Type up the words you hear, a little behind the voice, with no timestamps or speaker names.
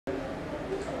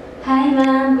Hi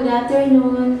ma'am, good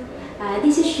afternoon.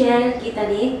 This is Sheryl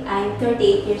Quitanig. I'm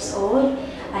 38 years old.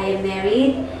 I am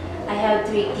married. I have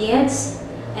 3 kids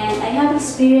and I have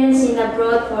experience in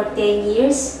abroad for 10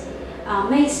 years.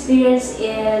 My experience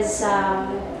is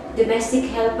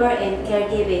domestic helper and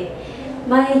caregiving.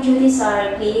 My duties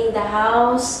are cleaning the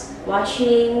house,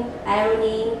 washing,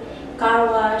 ironing, car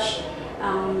wash,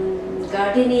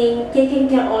 gardening, taking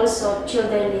care also of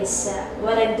children is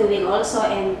what I'm doing also,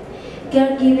 and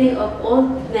caregiving of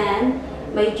old men.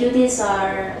 My duties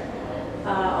are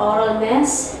oral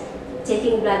meds,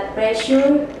 taking blood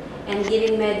pressure, and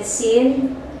giving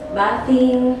medicine,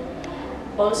 bathing,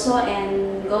 also,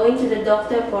 and going to the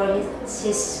doctor for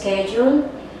his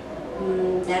schedule.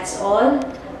 That's all.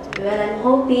 Well, I'm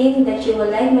hoping that you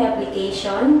will like my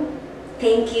application.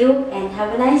 Thank you and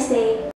have a nice day.